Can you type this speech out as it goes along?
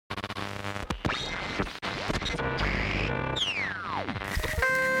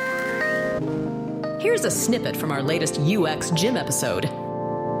Here's a snippet from our latest UX Gym episode.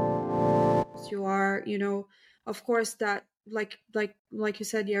 You are, of course, that like you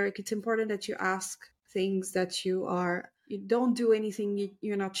said, Eric, it's important that you ask things that you don't do anything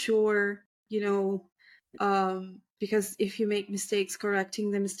you're not sure, because if you make mistakes,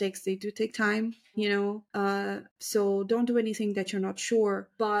 correcting the mistakes, they do take time, so don't do anything that you're not sure.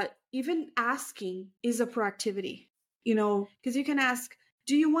 But even asking is a proactivity, because you can ask,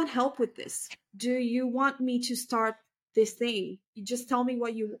 do you want help with this? Do you want me to start this thing? You just tell me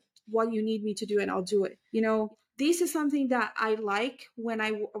what you need me to do and I'll do it. This is something that I like when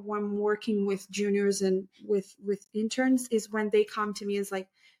I'm working with juniors and with interns, is when they come to me and it's like,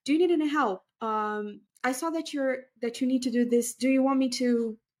 do you need any help? I saw that you need to do this. Do you want me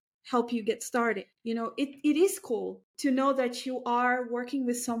to help you get started? It is cool to know that you are working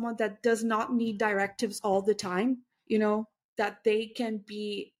with someone that does not need directives all the time, that they can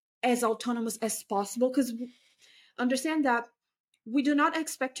be as autonomous as possible, because understand that we do not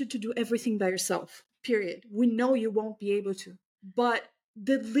expect you to do everything by yourself, period. We know you won't be able to. But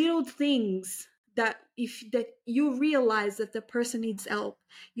the little things that you realize that the person needs help,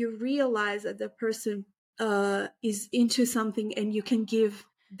 you realize that the person is into something, and you can give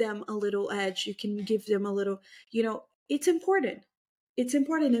them a little edge, you can give them a little, it's important. It's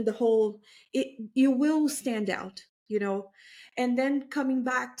important in the whole, you will stand out, And then coming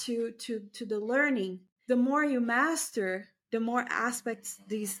back to the learning, the more you master, the more aspects,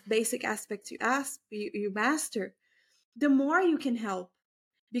 these basic aspects you master, the more you can help.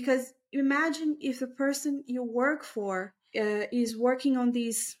 Because imagine if the person you work for is working on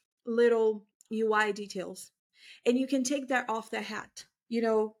these little UI details, and you can take that off their hat,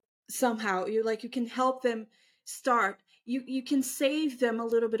 somehow you can help them start. You can save them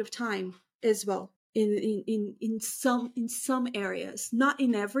a little bit of time as well in some areas, not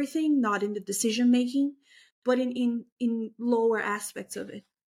in everything, not in the decision making, but in lower aspects of it.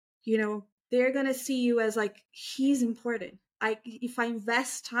 They're gonna see you as he's important. If I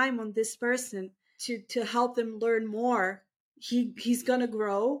invest time on this person to help them learn more, he's gonna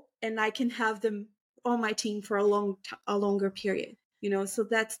grow, and I can have them on my team for a longer period. So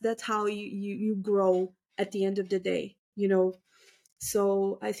that's how you grow at the end of the day.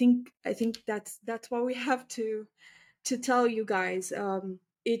 So I think that's what we have to tell you guys.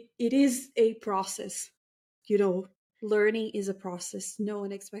 It is a process. Learning is a process. No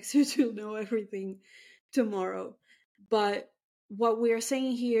one expects you to know everything tomorrow. But what we are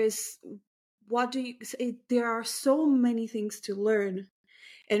saying here is, there are so many things to learn,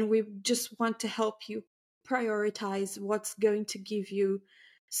 and we just want to help you prioritize what's going to give you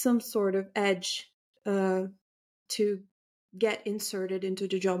some sort of edge to get inserted into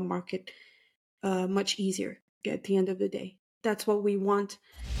the job market much easier at the end of the day. That's what we want.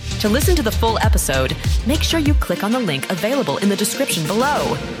 To listen to the full episode, make sure you click on the link available in the description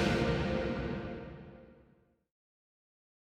below.